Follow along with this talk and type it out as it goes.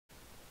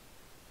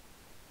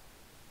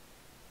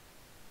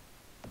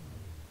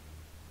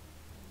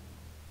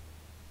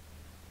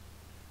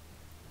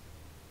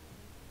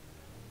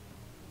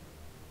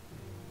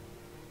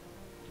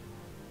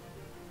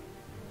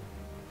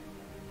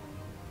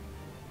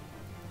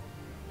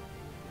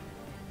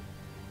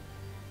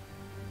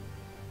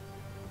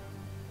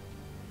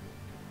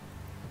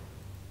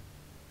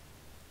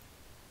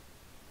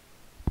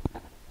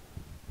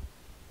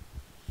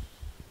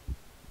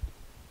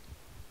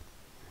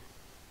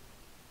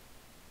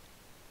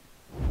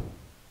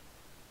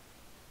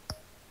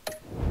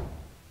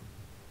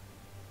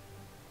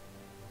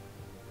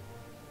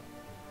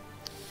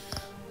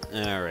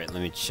Alright,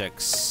 let me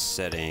check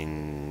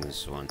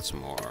settings once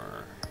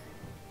more.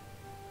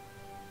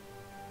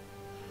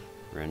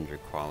 Render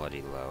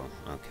quality low.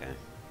 Okay.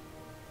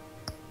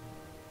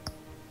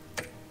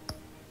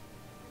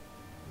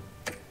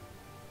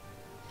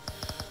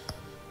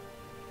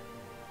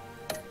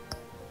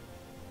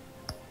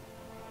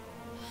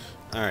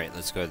 Alright,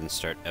 let's go ahead and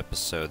start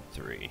episode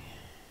 3.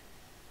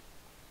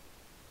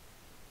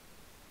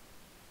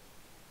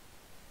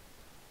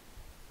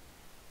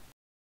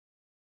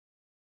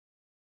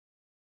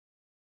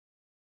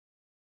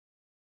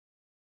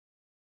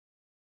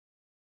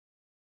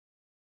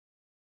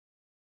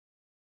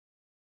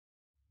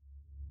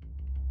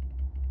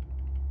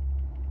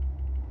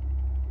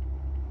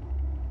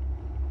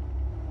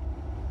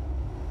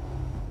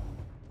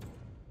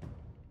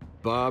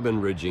 Bob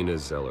and Regina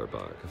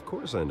Zellerbach. Of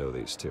course I know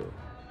these two.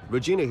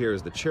 Regina here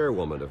is the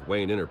chairwoman of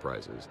Wayne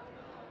Enterprises.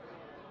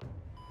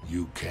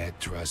 You can't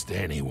trust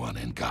anyone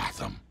in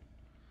Gotham.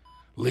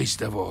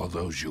 Least of all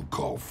those you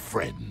call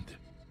friend.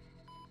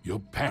 Your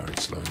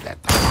parents learned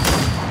that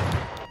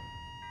the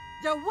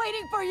They're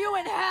waiting for you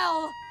in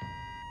hell!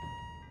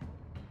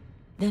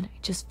 Then I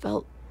just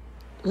felt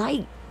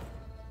light.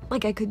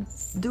 Like I could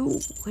do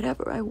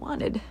whatever I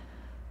wanted.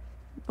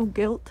 No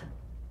guilt,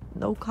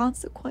 no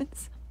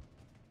consequence.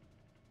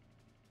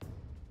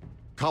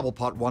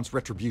 Cobblepot wants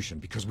retribution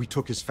because we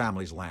took his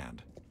family's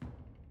land.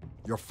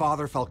 Your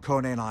father,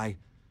 Falcone, and I,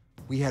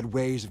 we had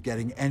ways of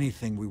getting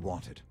anything we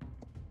wanted.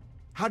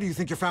 How do you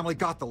think your family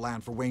got the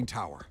land for Wayne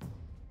Tower?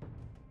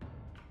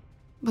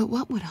 But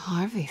what would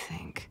Harvey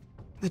think?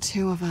 The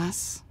two of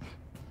us,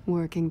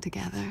 working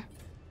together.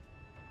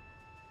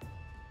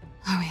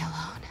 Are we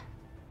alone?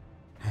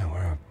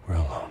 Yeah, we're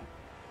alone.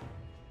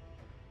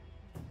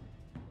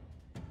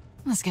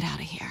 Let's get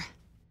out of here.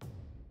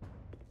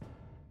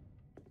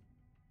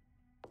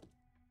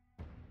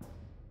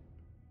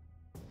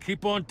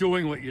 Keep on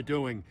doing what you're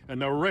doing,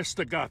 and the rest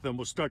of Gotham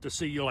will start to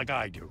see you like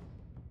I do.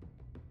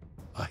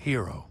 A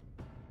hero.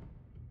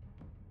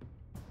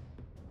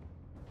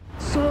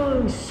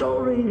 So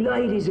sorry,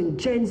 ladies and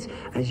gents.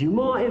 As you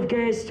might have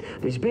guessed,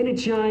 there's been a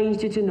change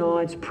to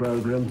tonight's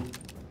program.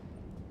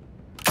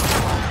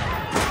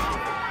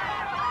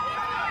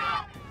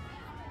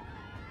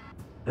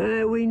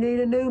 We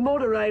need a new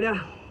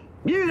moderator.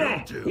 You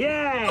there?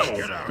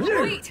 Yes!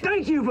 Wait.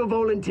 Thank you for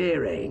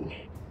volunteering.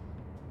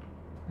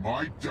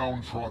 My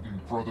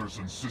downtrodden brothers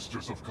and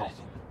sisters of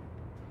Gotham,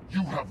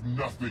 you have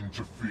nothing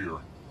to fear.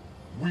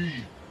 We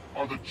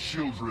are the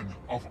children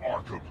of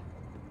Arkham.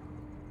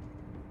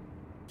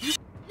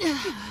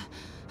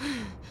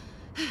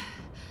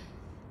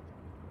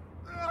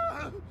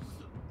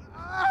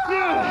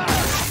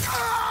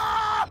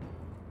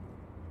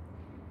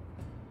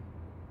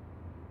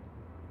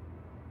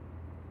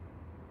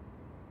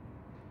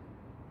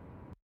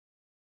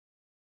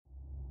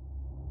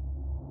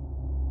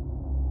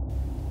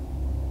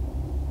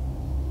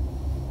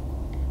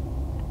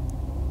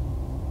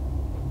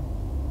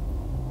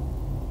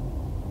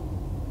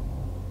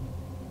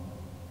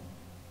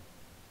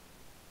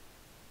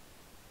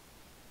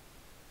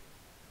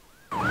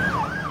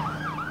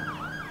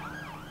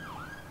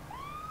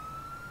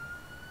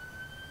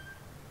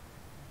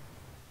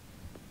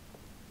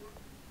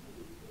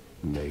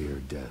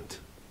 Mayor Dent.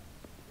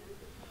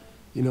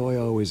 You know, I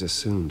always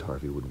assumed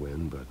Harvey would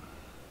win, but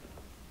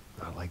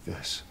not like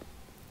this.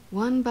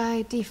 Won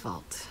by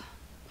default.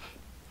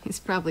 He's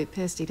probably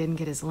pissed he didn't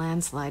get his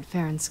landslide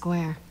fair and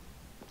square.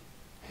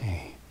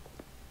 Hey,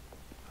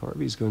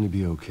 Harvey's going to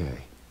be okay.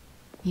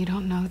 You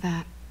don't know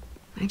that.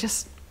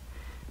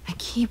 I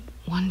keep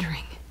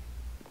wondering.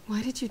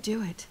 Why did you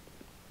do it?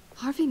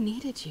 Harvey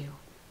needed you.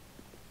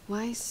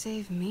 Why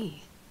save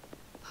me?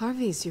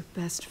 Harvey's your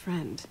best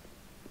friend.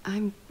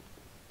 I'm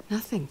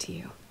nothing to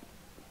you.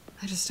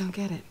 I just don't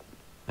get it.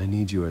 I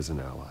need you as an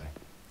ally.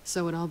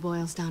 So it all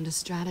boils down to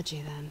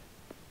strategy, then.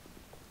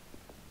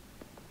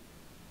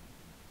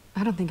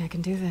 I don't think I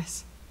can do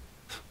this.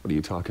 What are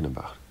you talking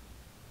about?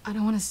 I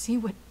don't want to see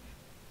what...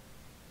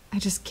 I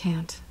just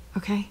can't,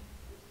 okay?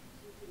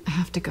 I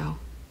have to go.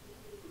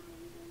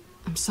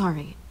 I'm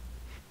sorry.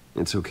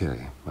 It's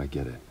okay. I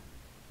get it.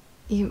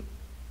 You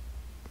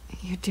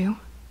do?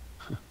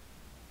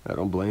 I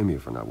don't blame you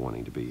for not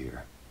wanting to be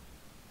here.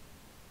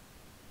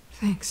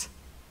 Thanks.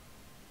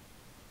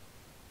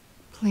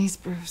 Please,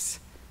 Bruce.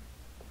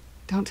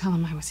 Don't tell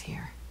him I was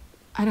here.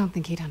 I don't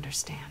think he'd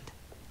understand.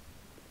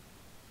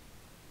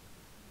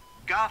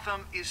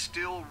 Gotham is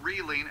still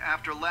reeling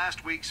after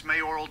last week's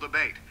mayoral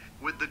debate.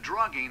 With the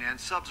drugging and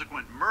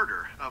subsequent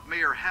murder of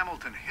Mayor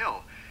Hamilton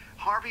Hill,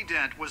 Harvey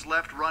Dent was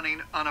left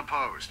running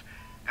unopposed.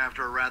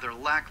 After a rather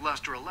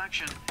lackluster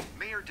election,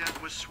 Mayor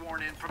Dent was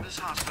sworn in from his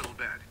hospital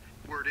bed.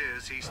 Word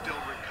is he's still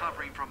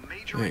recovering from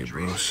major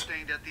injuries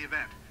sustained at the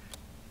event.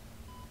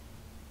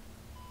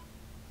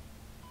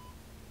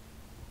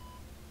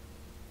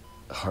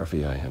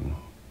 Harvey, I am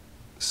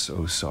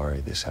so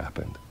sorry this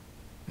happened.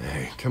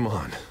 Hey, come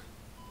on.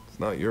 It's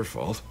not your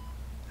fault.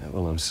 Yeah,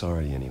 well, I'm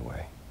sorry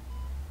anyway.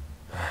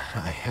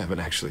 I haven't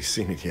actually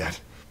seen it yet.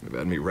 They've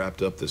had me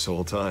wrapped up this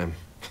whole time.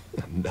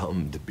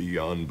 Numbed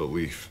beyond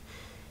belief.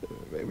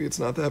 Maybe it's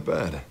not that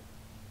bad.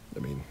 I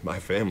mean, my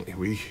family,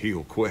 we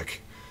heal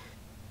quick.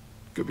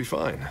 Could be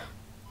fine.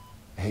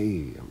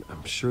 Hey,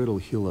 I'm sure it'll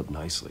heal up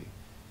nicely.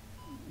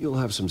 You'll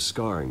have some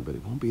scarring, but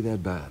it won't be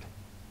that bad.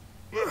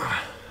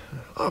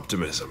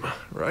 Optimism,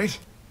 right?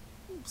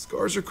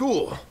 Scars are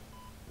cool.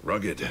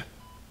 Rugged.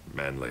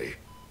 Manly.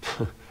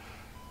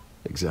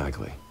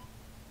 Exactly.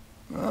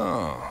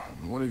 Oh,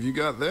 what have you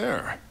got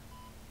there?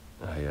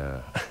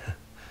 I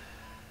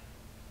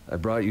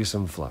brought you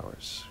some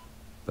flowers.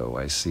 Though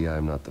I see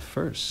I'm not the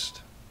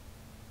first.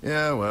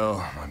 Yeah,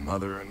 well, my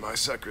mother and my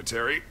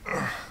secretary.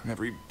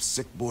 Every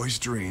sick boy's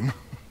dream.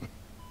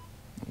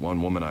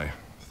 One woman I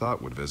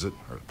thought would visit,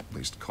 or at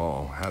least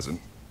call, hasn't.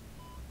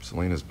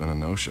 Selena's been a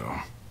no-show.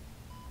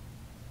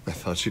 I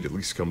thought she'd at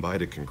least come by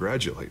to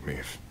congratulate me,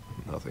 if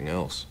nothing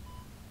else.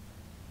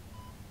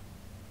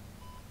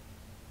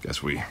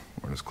 Guess we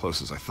weren't as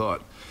close as I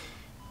thought.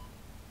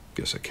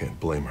 Guess I can't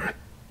blame her.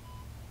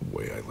 The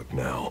way I look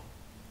now.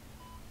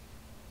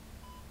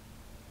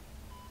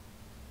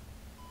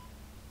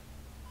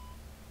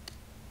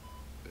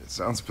 It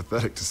sounds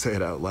pathetic to say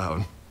it out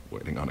loud,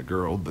 waiting on a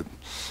girl, but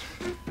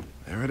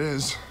there it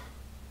is.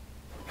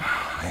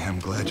 I am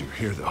glad you're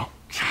here, though.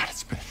 God,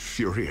 it's been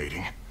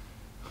infuriating.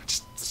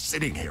 Just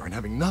sitting here and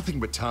having nothing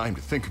but time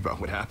to think about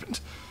what happened.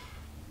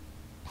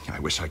 I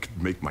wish I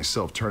could make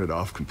myself turn it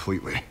off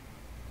completely.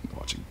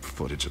 Watching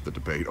footage of the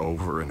debate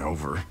over and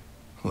over.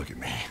 Look at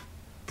me,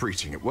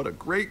 preaching it. What a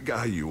great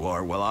guy you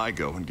are, while I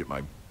go and get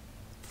my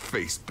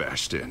face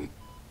bashed in.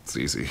 It's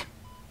easy.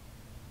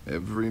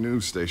 Every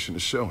news station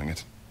is showing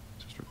it.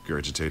 Just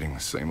regurgitating the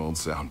same old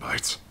sound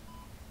bites.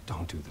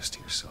 Don't do this to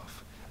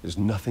yourself. There's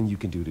nothing you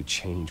can do to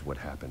change what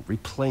happened.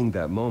 Replaying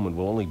that moment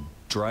will only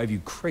drive you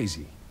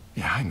crazy.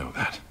 Yeah, I know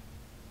that.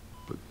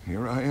 But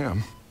here I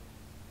am.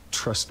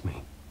 Trust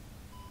me.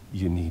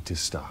 You need to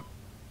stop.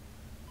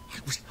 I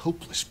was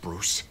helpless,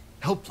 Bruce.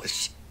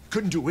 Helpless.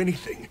 Couldn't do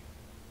anything.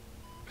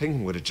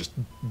 Penguin would have just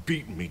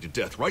beaten me to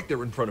death right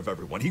there in front of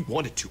everyone. He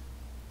wanted to.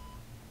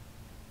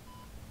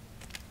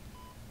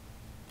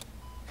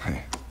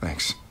 Hey,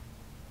 thanks.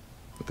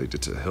 What they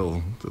did to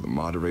Hill, to the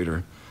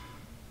moderator,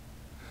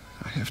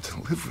 I have to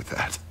live with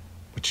that.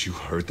 But you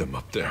heard them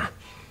up there.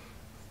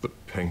 The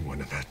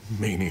Penguin and that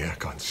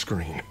maniac on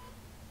screen.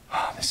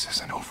 This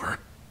isn't over.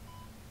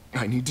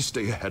 I need to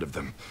stay ahead of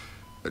them.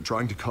 They're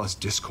trying to cause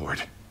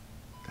discord.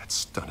 That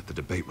stunt at the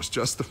debate was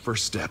just the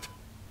first step.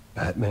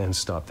 Batman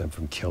stopped them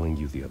from killing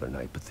you the other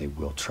night, but they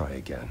will try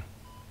again.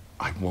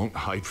 I won't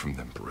hide from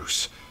them,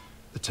 Bruce.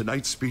 The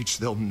Tonight speech,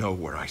 they'll know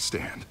where I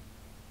stand.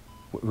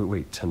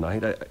 Wait,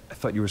 tonight? I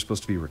thought you were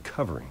supposed to be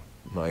recovering.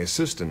 My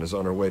assistant is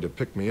on her way to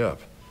pick me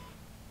up.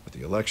 With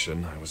the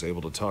election, I was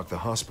able to talk the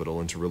hospital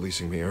into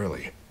releasing me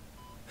early.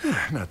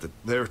 Not that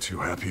they're too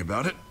happy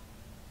about it.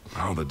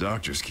 All the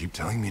doctors keep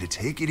telling me to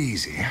take it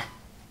easy.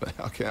 But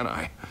how can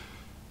I?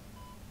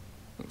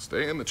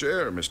 Stay in the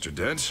chair, Mr.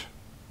 Dent.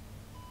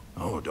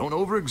 Oh, don't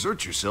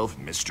overexert yourself,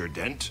 Mr.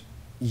 Dent.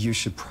 You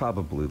should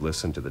probably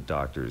listen to the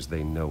doctors.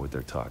 They know what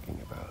they're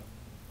talking about.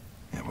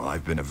 Yeah, well,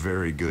 I've been a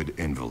very good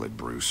invalid,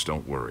 Bruce.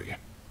 Don't worry.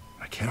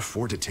 I can't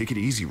afford to take it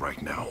easy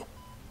right now.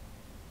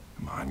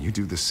 Come on, you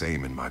do the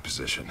same in my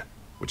position.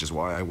 Which is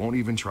why I won't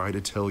even try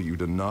to tell you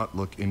to not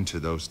look into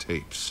those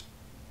tapes.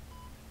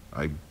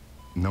 I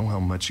know how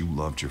much you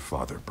loved your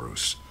father,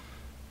 Bruce.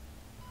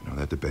 I know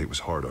that debate was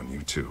hard on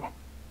you, too.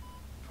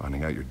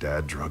 Finding out your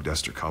dad drugged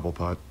Esther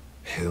Cobblepot,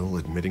 Hill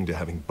admitting to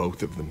having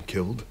both of them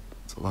killed.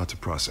 It's a lot to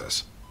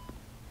process.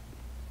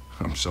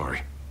 I'm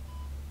sorry.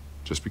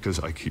 Just because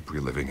I keep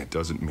reliving it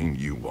doesn't mean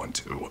you want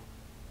to.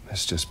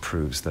 This just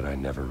proves that I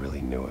never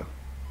really knew him.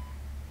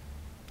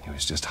 He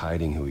was just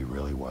hiding who he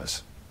really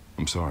was.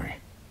 I'm sorry.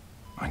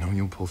 I know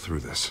you'll pull through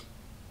this.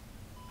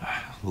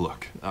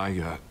 Look,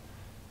 I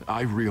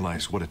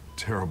realize what a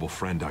terrible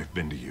friend I've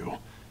been to you.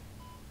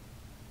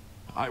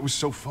 I was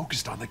so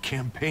focused on the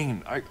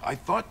campaign. I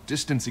thought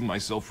distancing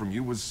myself from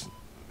you was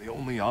the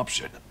only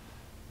option.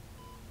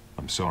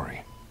 I'm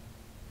sorry.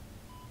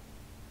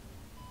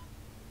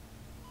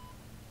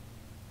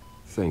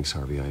 Thanks,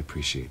 Harvey. I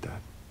appreciate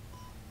that.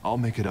 I'll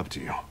make it up to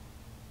you.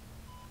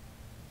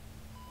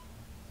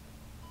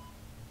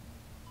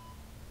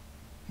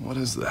 What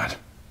is that?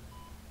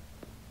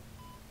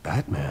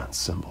 Batman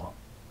symbol.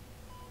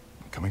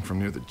 Coming from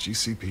near the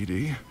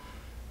GCPD?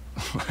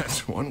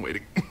 That's one way to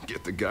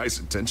get the guy's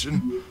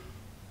attention.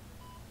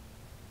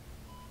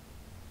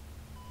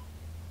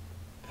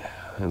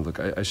 And look,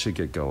 I should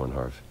get going,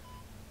 Harv.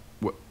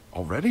 What,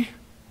 already?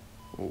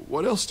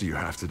 What else do you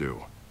have to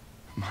do?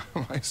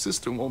 My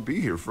assistant won't be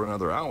here for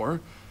another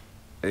hour.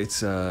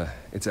 It's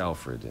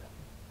Alfred.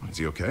 Is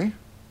he okay?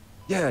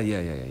 Yeah.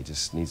 He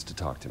just needs to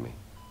talk to me.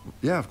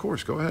 Yeah, of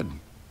course. Go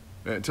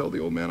ahead. Tell the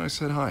old man I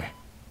said hi.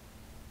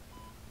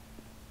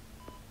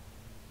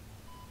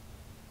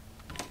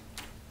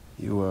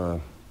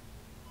 You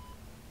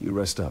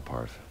rest up,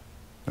 Harv.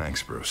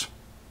 Thanks, Bruce.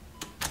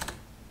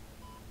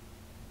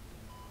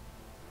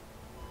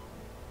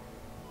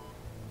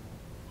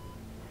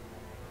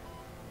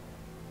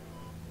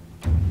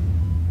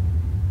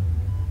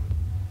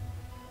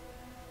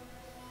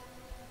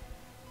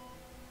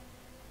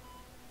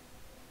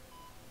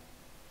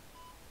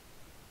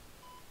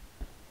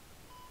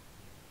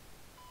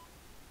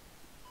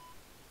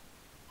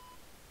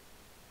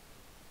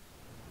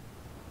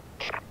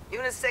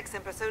 Unit 6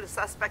 in pursuit of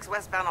suspects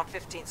westbound on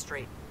 15th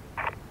Street.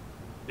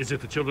 Is it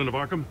the Children of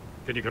Arkham?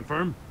 Can you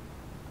confirm?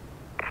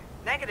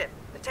 Negative.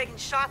 They're taking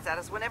shots at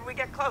us whenever we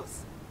get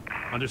close.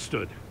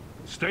 Understood.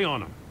 Stay on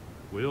them.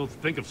 We'll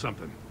think of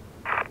something.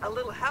 A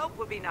little help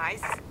would be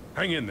nice.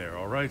 Hang in there,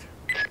 all right?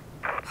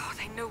 Oh,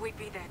 they knew we'd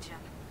be there, Jim.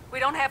 We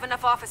don't have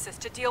enough officers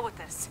to deal with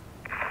this.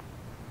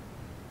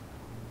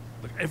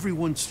 Look,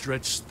 everyone's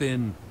stretched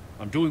thin.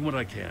 I'm doing what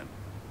I can.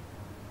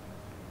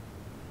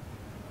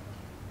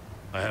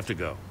 I have to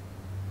go.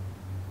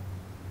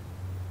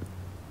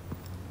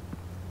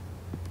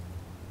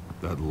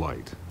 That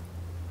light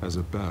has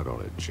a bat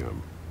on it,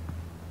 Jim.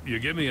 You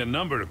give me a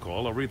number to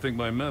call, I'll rethink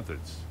my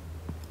methods.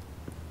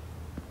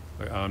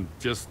 I'm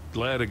just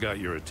glad I got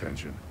your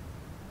attention.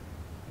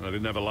 I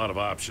didn't have a lot of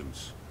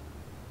options.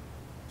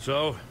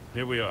 So,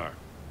 here we are.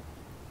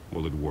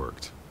 Well, it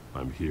worked.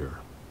 I'm here.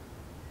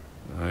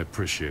 I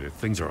appreciate it.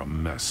 Things are a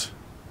mess.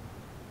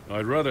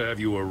 I'd rather have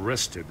you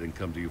arrested than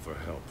come to you for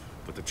help.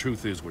 But the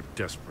truth is, we're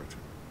desperate.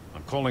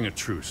 I'm calling a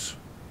truce.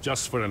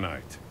 Just for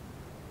tonight.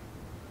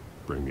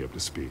 Bring me up to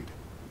speed.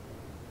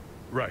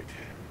 Right.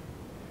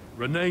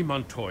 Renee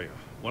Montoya,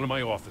 one of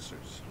my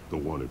officers. The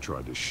one who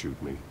tried to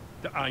shoot me.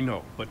 I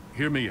know, but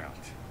hear me out.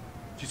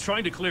 She's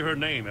trying to clear her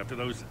name after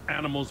those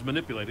animals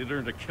manipulated her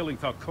into killing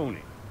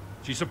Falcone.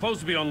 She's supposed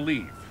to be on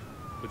leave,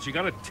 but she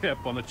got a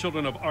tip on the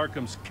Children of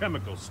Arkham's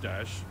chemical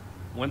stash,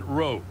 went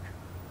rogue.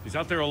 She's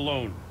out there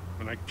alone,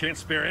 and I can't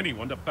spare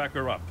anyone to back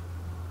her up.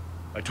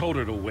 I told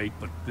her to wait,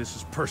 but this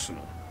is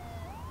personal.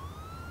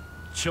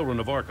 Children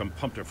of Arkham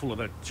pumped her full of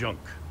that junk.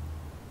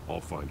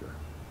 I'll find her.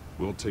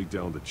 We'll take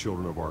down the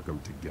Children of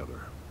Arkham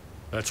together.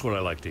 That's what I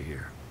like to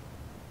hear.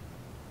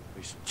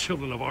 These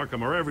Children of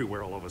Arkham are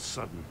everywhere all of a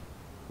sudden.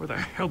 Where the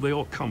hell they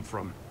all come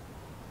from?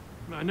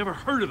 I never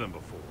heard of them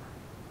before.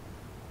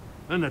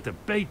 And that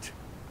debate.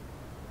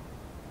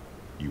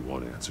 You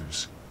want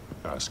answers?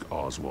 Ask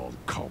Oswald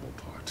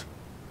Cobblepot.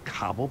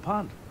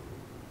 Cobblepot?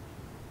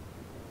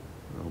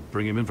 I'll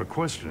bring him in for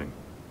questioning.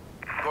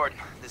 Gordon,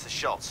 this is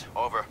Schultz.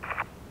 Over.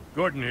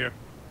 Gordon here.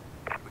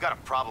 We got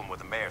a problem with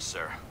the mayor,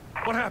 sir.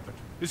 What happened?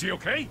 Is he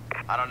okay?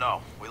 I don't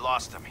know. We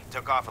lost him. He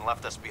took off and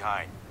left us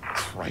behind.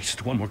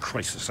 Christ, one more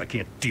crisis I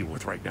can't deal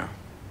with right now.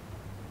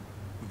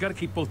 We've got to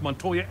keep both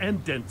Montoya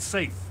and Dent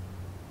safe.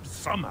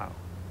 Somehow.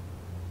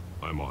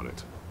 I'm on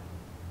it.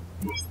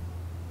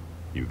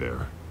 You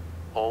there?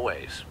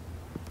 Always.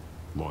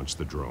 Launch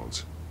the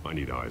drones. I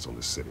need eyes on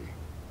the city.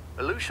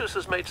 Lucius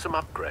has made some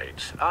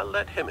upgrades. I'll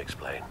let him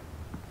explain.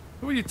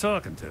 Who are you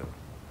talking to?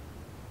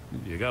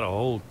 You got a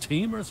whole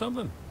team or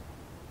something?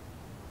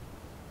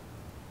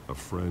 A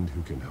friend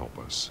who can help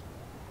us.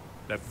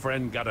 That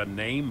friend got a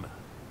name?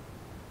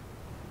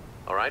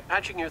 All right,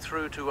 patching you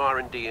through to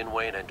R&D in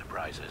Wayne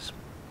Enterprises.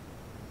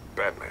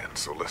 Batman,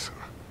 so listen.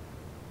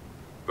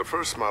 The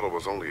first model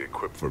was only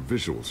equipped for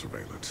visual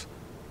surveillance,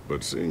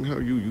 but seeing how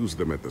you use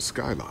them at the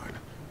Skyline,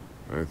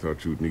 I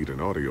thought you'd need an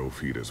audio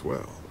feed as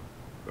well.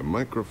 The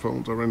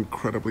microphones are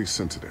incredibly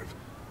sensitive.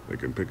 They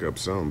can pick up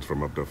sounds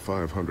from up to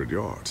 500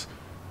 yards.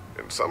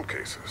 In some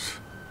cases,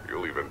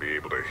 you'll even be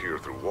able to hear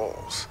through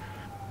walls.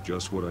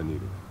 Just what I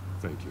needed.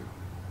 Thank you.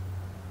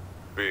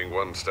 Being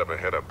one step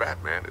ahead of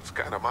Batman, it's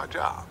kind of my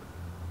job.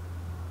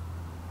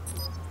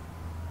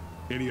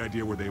 Any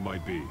idea where they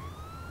might be?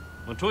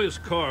 Montoya's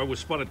car was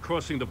spotted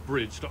crossing the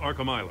bridge to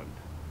Arkham Island.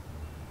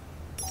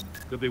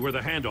 Could be where the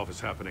handoff is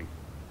happening.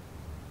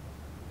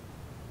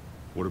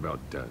 What about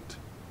Dent?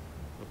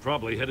 We're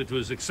probably headed to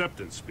his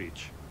acceptance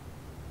speech.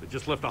 They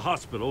just left the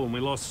hospital and we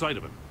lost sight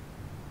of him.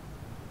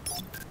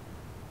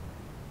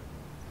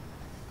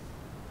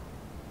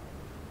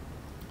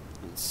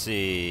 Let's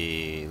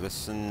see.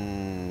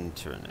 Listen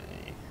to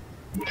Renee.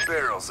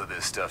 Barrels of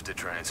this stuff to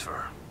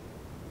transfer.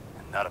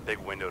 And not a big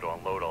window to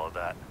unload all of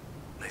that.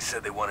 They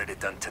said they wanted it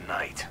done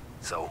tonight,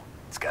 so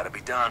it's gotta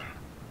be done.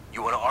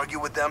 You wanna argue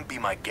with them? Be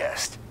my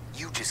guest.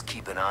 You just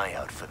keep an eye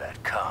out for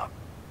that cop.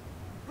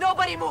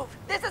 Nobody move!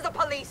 This is the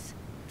police!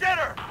 Get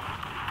her!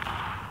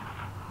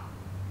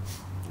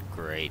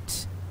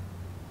 Great.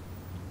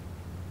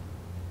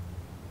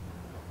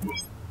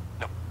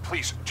 No,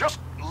 please, just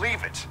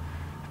leave it.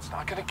 It's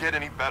not gonna get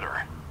any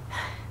better.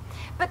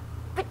 But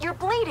you're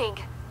bleeding.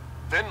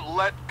 Then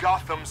let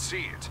Gotham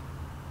see it.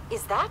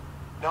 Is that?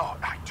 No,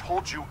 I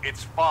told you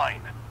it's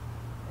fine.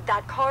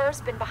 That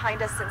car's been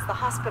behind us since the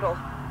hospital.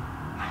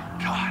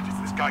 God, is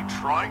this guy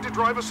trying to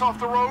drive us off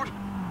the road?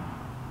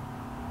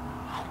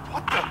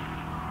 What the?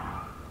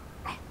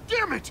 Oh,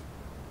 damn it!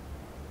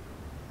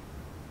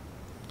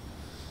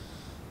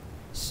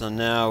 So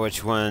now,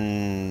 which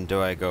one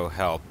do I go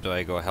help? Do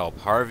I go help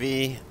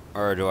Harvey,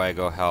 or do I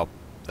go help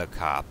the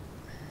cop?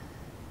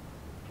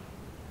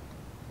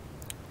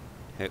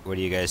 What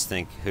do you guys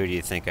think? Who do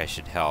you think I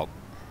should help?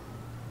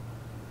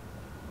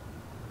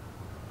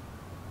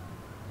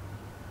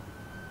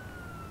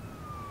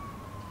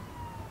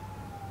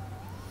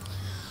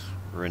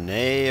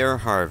 Renee or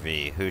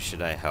Harvey? Who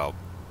should I help?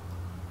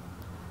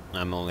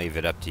 I'm gonna leave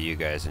it up to you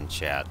guys in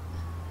chat.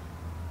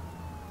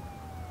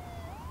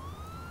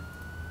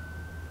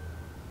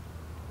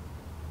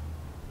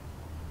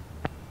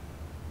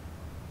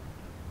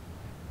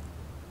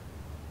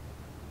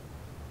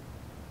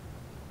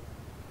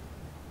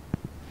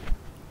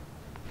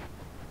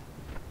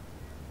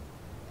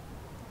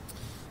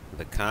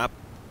 The cop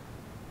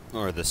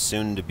or the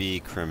soon-to-be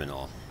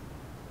criminal,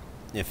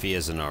 if he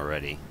isn't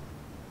already.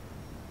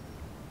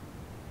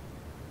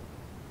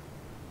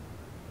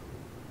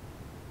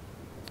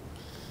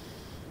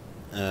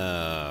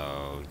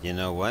 Oh, you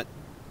know what?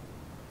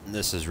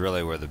 This is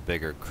really where the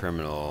bigger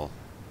criminal...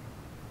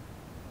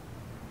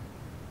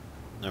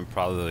 I'm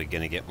probably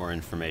going to get more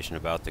information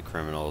about the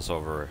criminals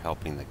over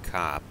helping the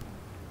cop.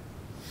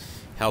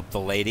 Help the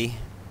lady,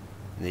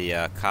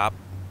 the cop.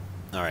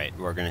 Alright,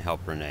 we're going to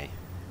help Renee.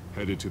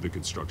 Headed to the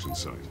construction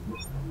site.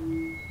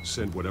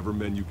 Send whatever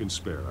men you can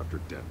spare after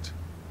Dent.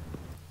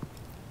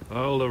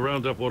 I'll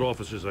round up what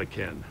officers I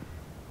can.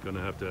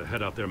 Gonna have to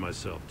head out there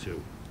myself,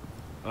 too.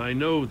 I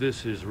know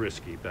this is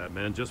risky,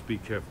 Batman. Just be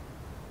careful.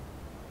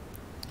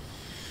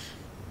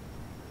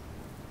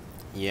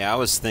 Yeah, I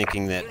was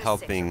thinking that Unit 6,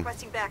 helping...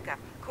 requesting backup.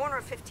 Corner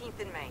of 15th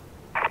and Main.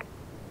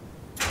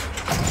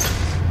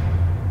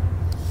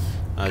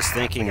 I was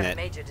thinking We got that a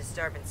major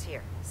disturbance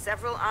here.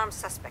 Several armed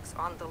suspects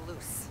on the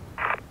loose.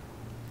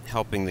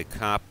 helping the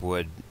cop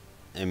would...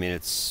 I mean,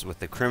 it's with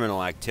the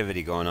criminal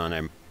activity going on,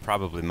 I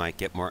probably might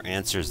get more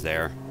answers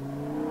there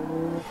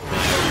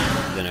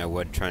than I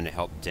would trying to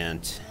help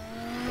Dent.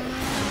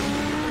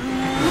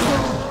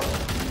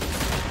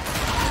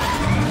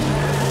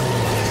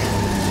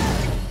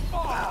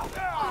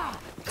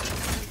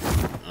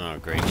 Oh,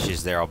 great.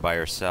 She's there all by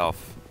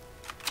herself.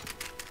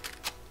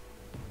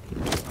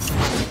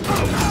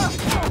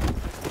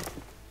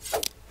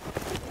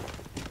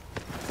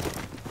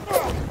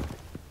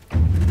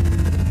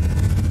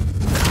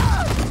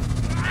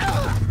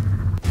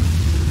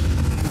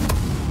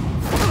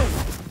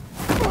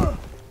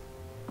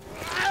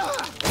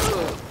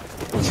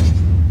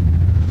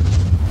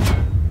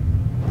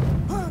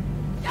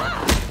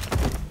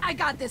 I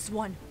got this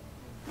one.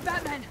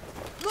 Batman,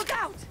 look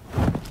out!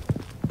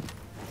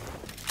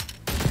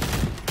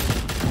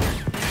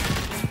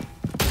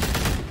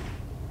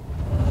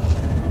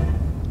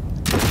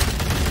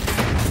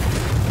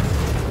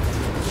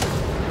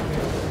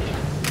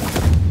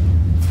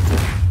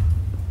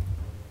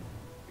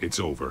 It's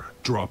over.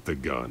 Drop the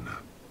gun.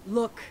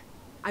 Look,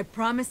 I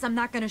promise I'm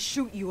not gonna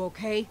shoot you,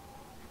 okay?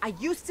 I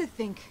used to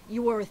think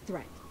you were a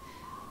threat,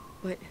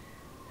 but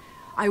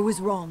I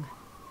was wrong.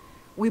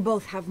 We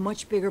both have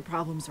much bigger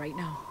problems right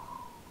now.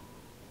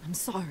 I'm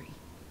sorry.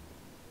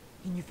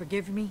 Can you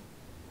forgive me?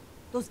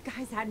 Those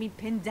guys had me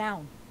pinned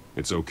down.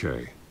 It's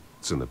okay.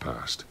 It's in the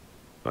past.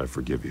 I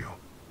forgive you.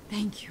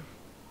 Thank you.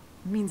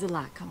 It means a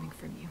lot coming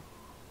from you.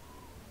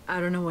 I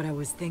don't know what I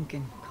was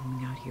thinking,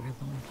 coming out here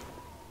alone.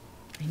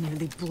 I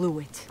nearly blew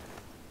it.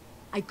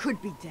 I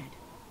could be dead.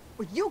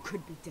 Or you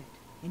could be dead.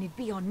 And it'd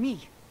be on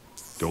me.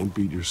 Don't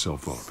beat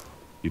yourself up.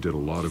 You did a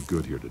lot of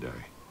good here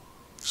today.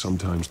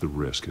 Sometimes the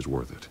risk is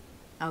worth it.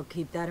 I'll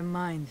keep that in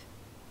mind.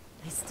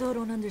 I still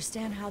don't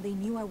understand how they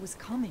knew I was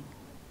coming.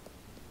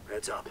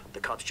 Heads up. The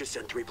cops just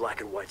sent 3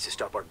 black and whites to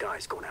stop our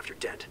guys going after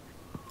Dent.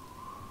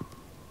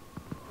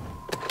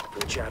 From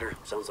the chatter,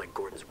 sounds like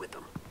Gordon's with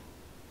them.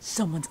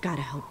 Someone's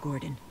gotta help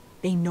Gordon.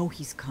 They know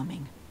he's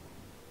coming.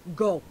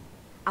 Go.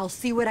 I'll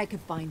see what I can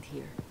find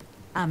here.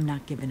 I'm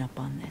not giving up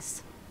on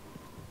this.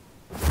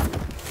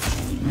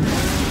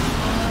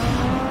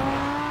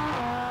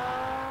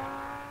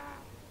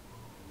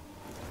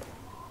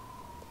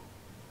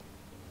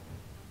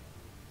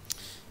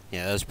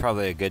 Yeah, that was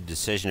probably a good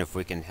decision if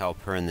we can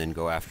help her and then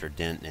go after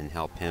Dent and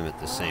help him at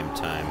the same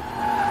time.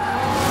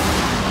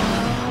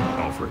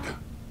 Alfred.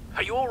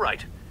 Are you all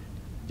right?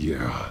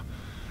 Yeah,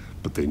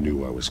 but they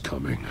knew I was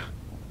coming.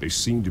 They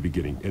seem to be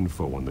getting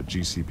info on the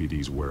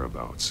GCPD's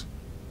whereabouts.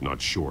 Not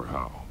sure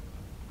how.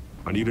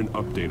 I need an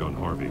update on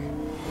Harvey.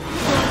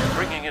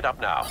 Bringing it up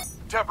now.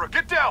 Deborah,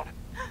 get down!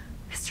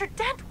 Mr.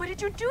 Dent, what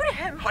did you do to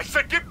him? I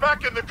said get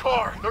back in the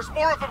car! There's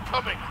more of them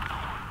coming!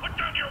 Put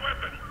down your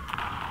weapon!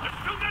 There's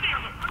too many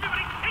of them!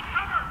 Everybody take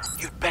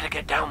cover! You'd better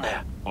get down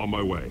there. On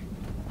my way.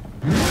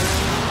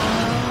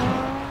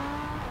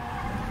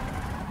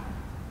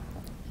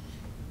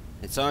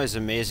 It's always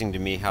amazing to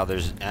me how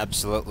there's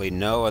absolutely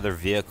no other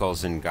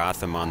vehicles in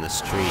Gotham on the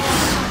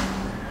streets.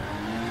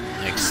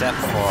 Except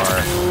for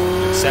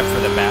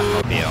the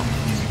Batmobile.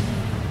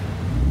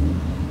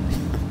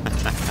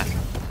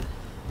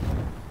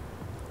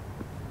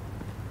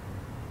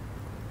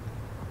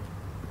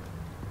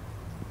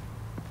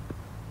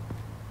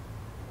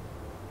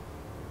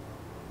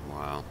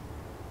 Wow.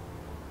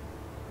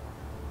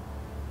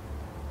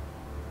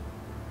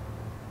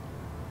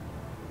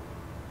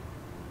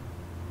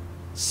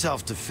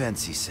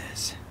 Self-defense, he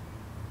says.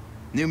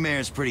 New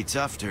mayor's pretty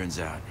tough, turns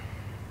out.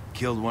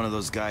 Killed one of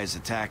those guys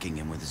attacking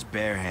him with his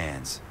bare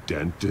hands.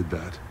 Dent did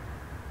that?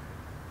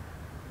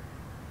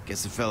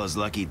 Guess the fella's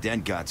lucky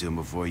Dent got to him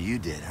before you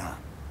did, huh?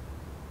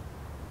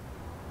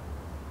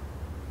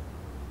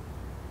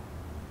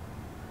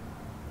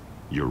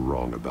 You're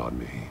wrong about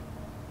me.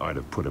 I'd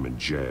have put him in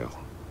jail.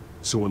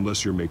 So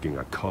unless you're making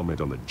a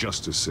comment on the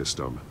justice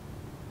system,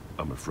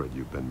 I'm afraid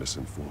you've been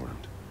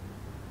misinformed.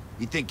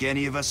 You think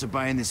any of us are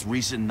buying this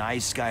recent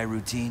nice guy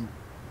routine?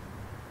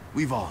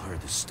 We've all heard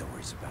the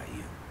stories about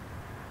you.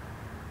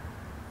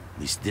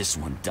 At least this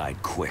one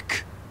died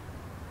quick.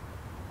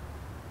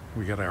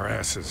 We got our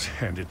asses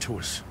handed to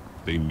us.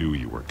 They knew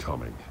you were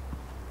coming.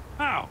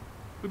 How?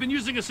 We've been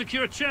using a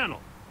secure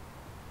channel.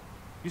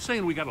 You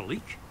saying we got a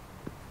leak?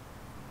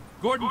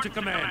 Gordon to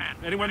command.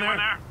 Anyone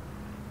there?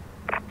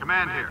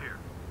 Command here.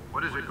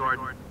 What is it,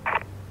 Gordon?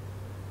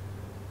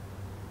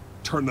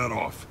 Turn that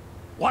off.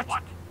 What?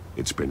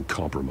 It's been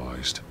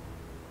compromised.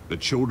 The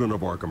children of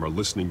Arkham are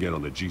listening in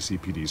on the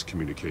GCPD's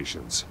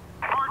communications.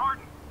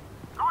 Gordon,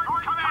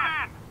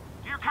 command!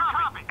 Do you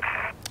copy?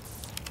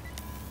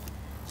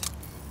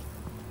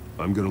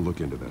 I'm gonna look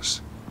into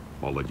this.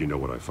 I'll let you know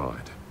what I find.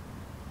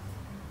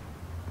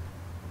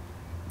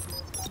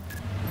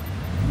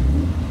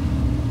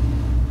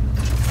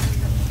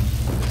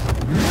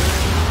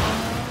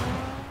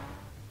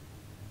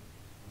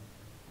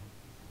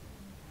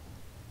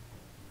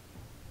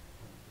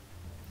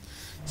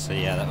 So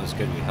yeah, that was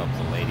good. We helped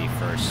the lady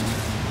first.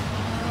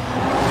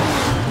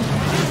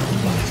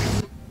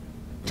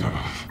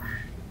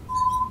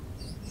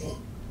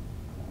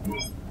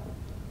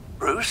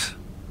 Bruce?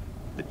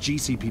 The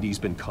GCPD's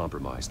been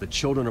compromised. The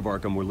children of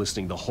Arkham were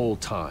listening the whole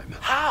time.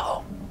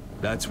 How?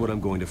 That's what I'm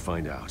going to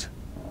find out.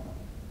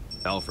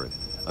 Alfred,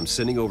 I'm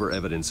sending over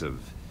evidence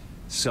of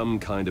some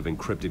kind of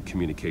encrypted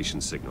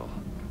communication signal.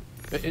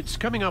 It's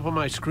coming up on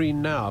my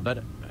screen now,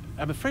 but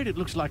I'm afraid it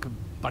looks like a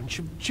bunch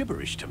of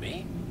gibberish to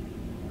me.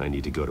 I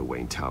need to go to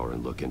Wayne Tower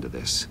and look into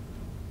this.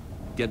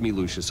 Get me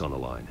Lucius on the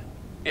line.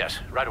 Yes,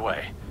 right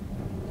away.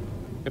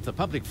 If the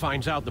public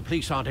finds out the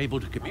police aren't able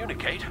to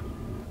communicate...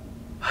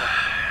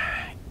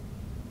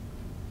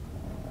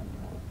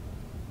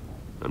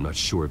 I'm not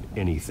sure of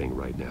anything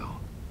right now,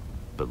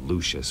 but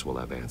Lucius will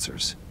have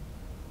answers.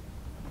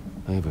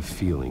 I have a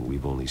feeling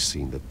we've only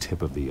seen the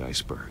tip of the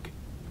iceberg.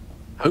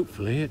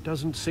 Hopefully it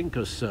doesn't sink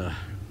us, sir.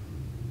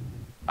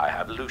 I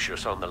have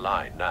Lucius on the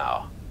line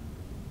now.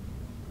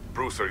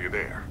 Bruce, are you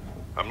there?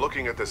 I'm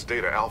looking at this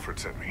data Alfred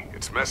sent me.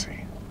 It's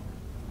messy.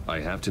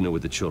 I have to know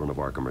what the children of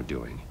Arkham are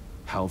doing.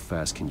 How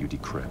fast can you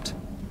decrypt?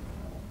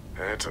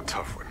 It's a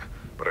tough one,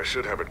 but I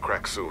should have it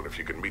cracked soon if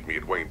you can meet me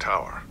at Wayne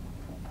Tower.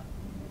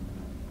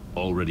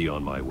 Already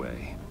on my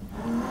way.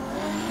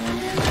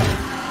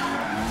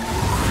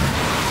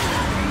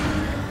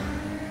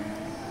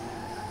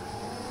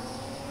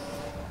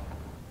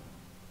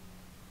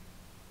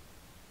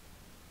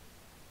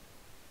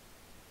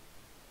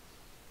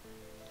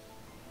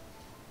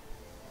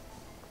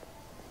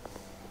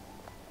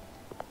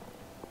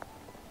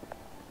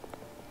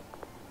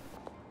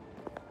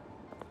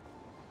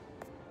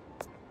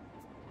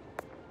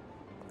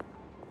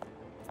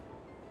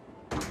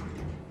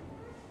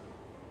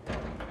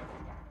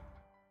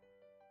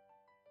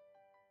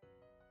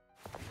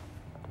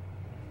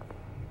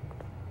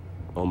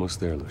 Almost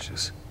there,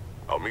 Lucius.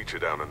 I'll meet you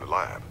down in the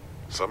lab.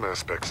 Some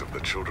aspects of the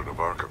Children of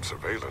Arkham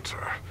surveillance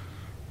are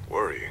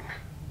worrying.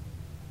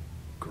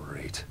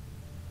 Great.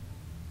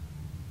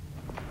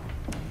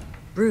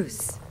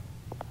 Bruce.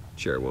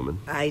 Chairwoman.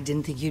 I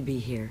didn't think you'd be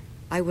here.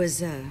 I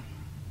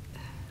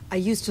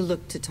used to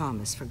look to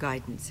Thomas for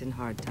guidance in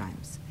hard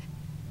times.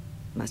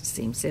 Must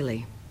seem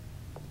silly.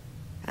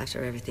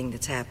 After everything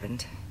that's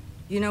happened.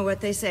 You know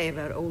what they say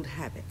about old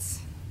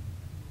habits.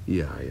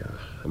 Yeah,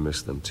 I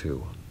miss them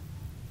too.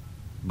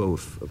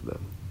 Both of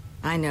them.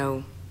 I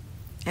know.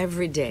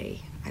 Every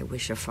day, I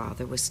wish your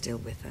father was still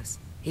with us.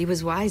 He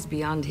was wise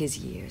beyond his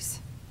years.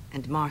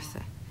 And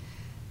Martha,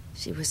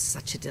 she was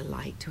such a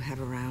delight to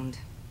have around.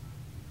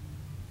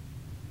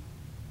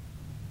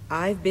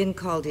 I've been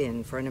called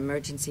in for an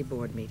emergency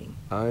board meeting.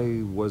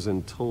 I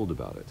wasn't told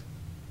about it.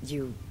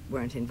 You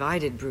weren't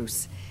invited,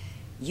 Bruce.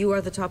 You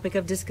are the topic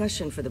of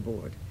discussion for the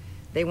board.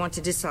 They want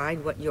to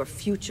decide what your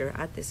future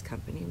at this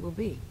company will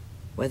be.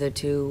 Whether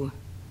to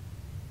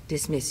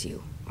dismiss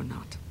you or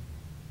not.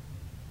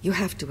 You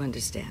have to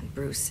understand,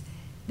 Bruce.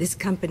 This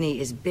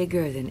company is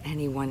bigger than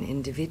any one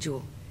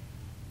individual.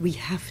 We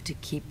have to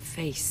keep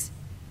face.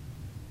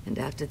 And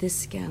after this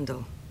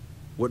scandal...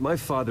 What my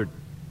father...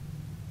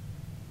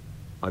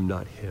 I'm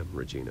not him,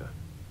 Regina.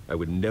 I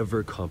would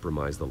never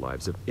compromise the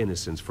lives of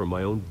innocents for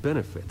my own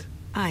benefit.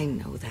 I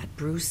know that,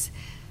 Bruce.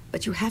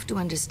 But you have to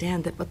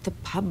understand that what the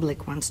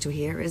public wants to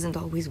hear isn't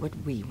always what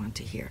we want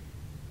to hear.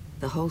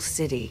 The whole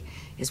city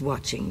is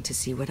watching to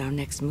see what our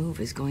next move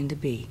is going to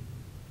be.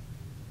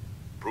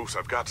 Bruce,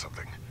 I've got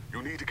something.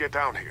 You need to get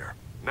down here.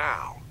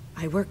 Now.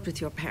 I worked with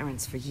your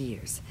parents for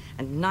years,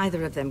 and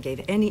neither of them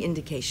gave any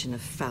indication of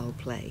foul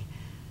play.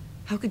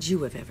 How could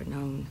you have ever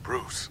known?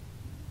 Bruce.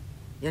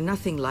 You're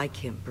nothing like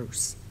him,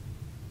 Bruce.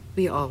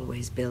 We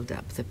always build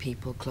up the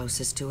people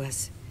closest to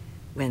us.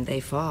 When they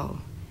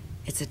fall,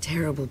 it's a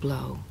terrible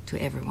blow to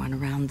everyone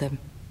around them.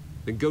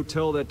 Then go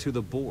tell that to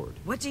the board.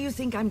 What do you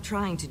think I'm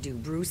trying to do,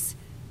 Bruce?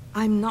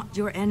 I'm not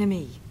your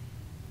enemy.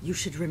 You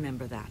should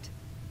remember that.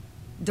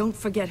 Don't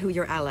forget who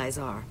your allies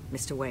are,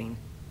 Mr. Wayne.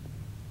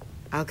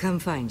 I'll come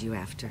find you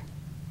after.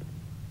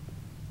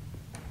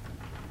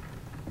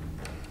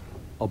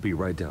 I'll be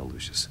right down,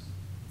 Lucius.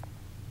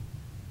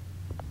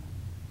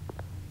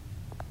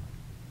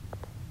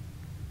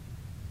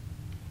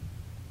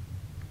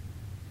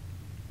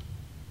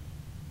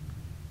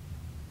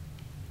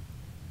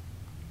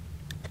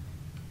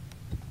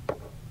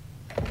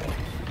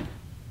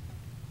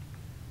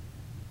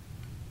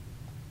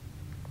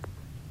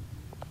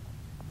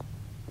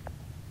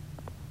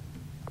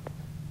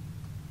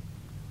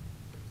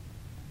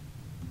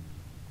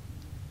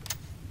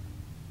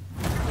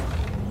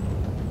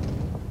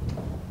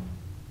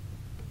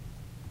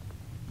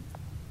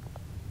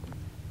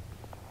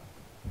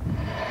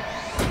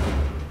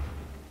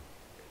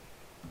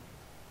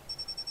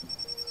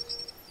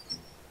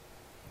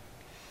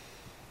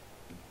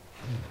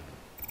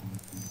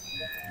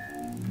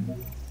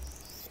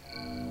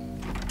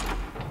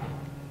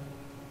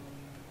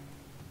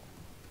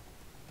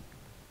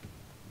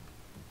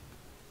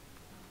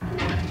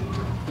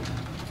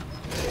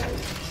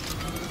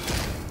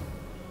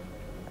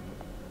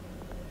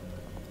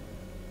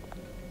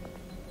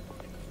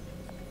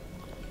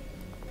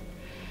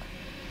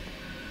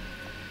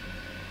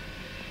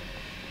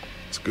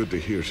 It's good to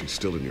hear she's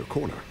still in your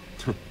corner.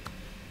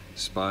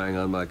 Spying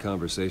on my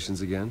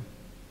conversations again?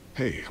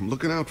 Hey, I'm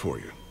looking out for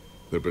you.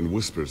 There've been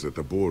whispers that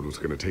the board was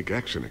gonna take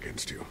action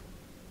against you.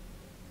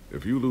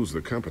 If you lose the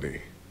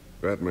company,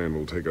 Batman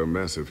will take a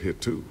massive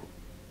hit too.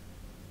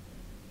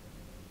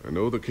 I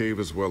know the cave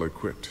is well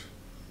equipped,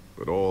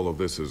 but all of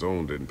this is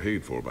owned and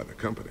paid for by the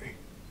company.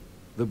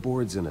 The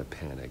board's in a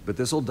panic, but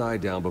this'll die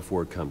down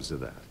before it comes to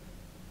that.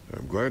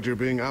 I'm glad you're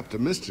being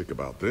optimistic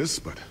about this,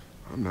 but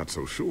I'm not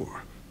so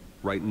sure.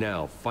 Right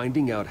now,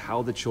 finding out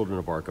how the children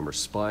of Arkham are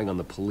spying on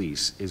the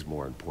police is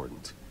more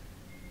important.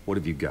 What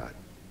have you got?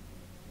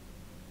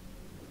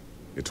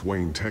 It's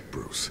Wayne Tech,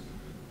 Bruce.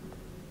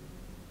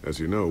 As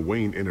you know,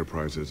 Wayne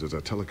Enterprises is a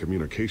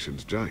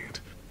telecommunications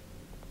giant.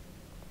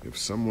 If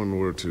someone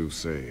were to,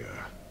 say,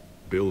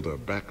 build a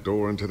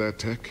backdoor into that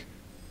tech...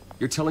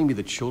 You're telling me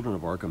the children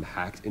of Arkham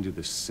hacked into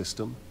this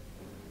system?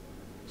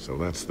 So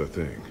that's the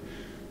thing.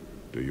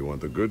 Do you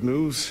want the good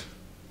news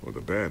or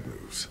the bad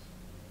news?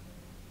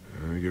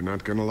 You're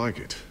not gonna like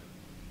it.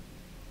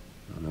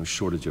 No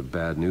shortage of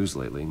bad news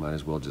lately. Might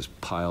as well just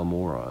pile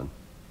more on.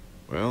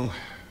 Well,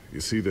 you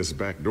see this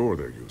back door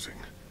they're using?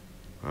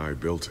 I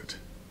built it.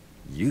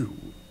 You?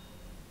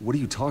 What are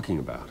you talking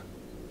about?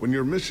 When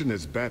your mission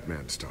as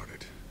Batman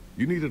started,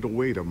 you needed a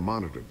way to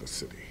monitor the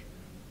city.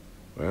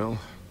 Well,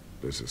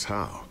 this is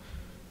how.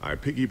 I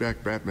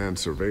piggybacked Batman's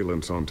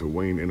surveillance onto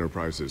Wayne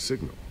Enterprises'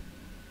 signal.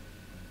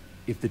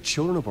 If the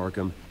children of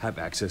Arkham have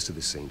access to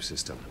the same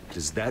system,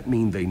 does that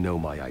mean they know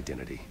my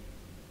identity?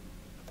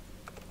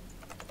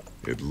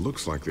 It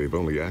looks like they've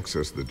only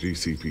accessed the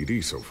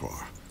GCPD so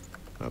far.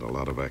 Not a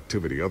lot of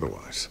activity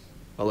otherwise.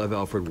 I'll have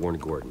Alfred warn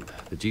Gordon.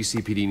 The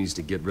GCPD needs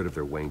to get rid of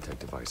their Wayne Tech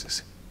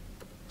devices.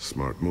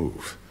 Smart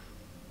move.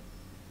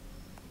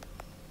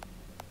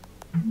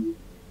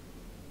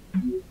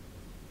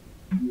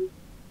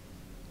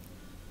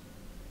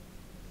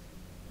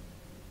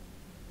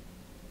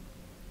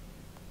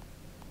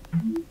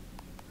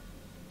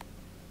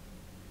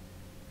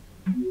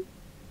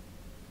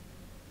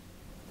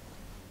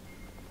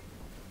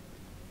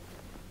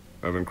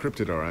 I've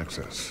encrypted our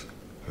access.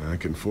 I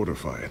can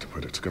fortify it,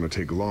 but it's gonna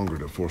take longer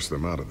to force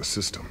them out of the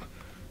system.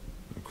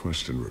 The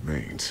question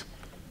remains,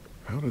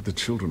 how did the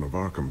children of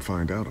Arkham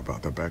find out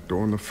about the back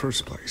door in the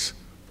first place?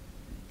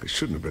 They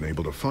shouldn't have been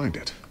able to find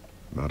it.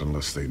 Not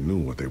unless they knew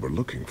what they were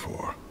looking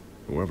for.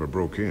 Whoever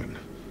broke in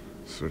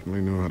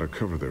certainly knew how to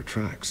cover their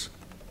tracks.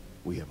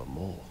 We have a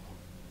mole.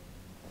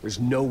 There's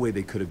no way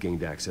they could have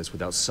gained access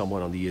without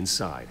someone on the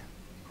inside.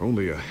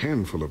 Only a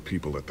handful of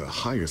people at the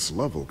highest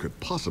level could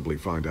possibly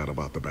find out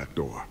about the back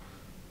door.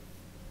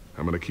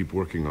 I'm gonna keep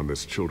working on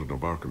this Children of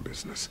Arkham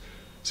business.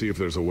 See if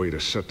there's a way to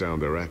shut down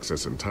their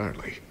access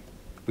entirely.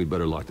 We'd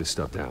better lock this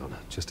stuff down,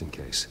 just in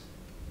case.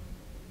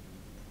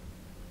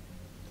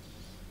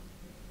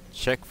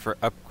 Check for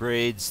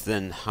upgrades,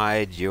 then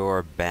hide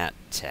your bat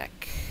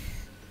tech.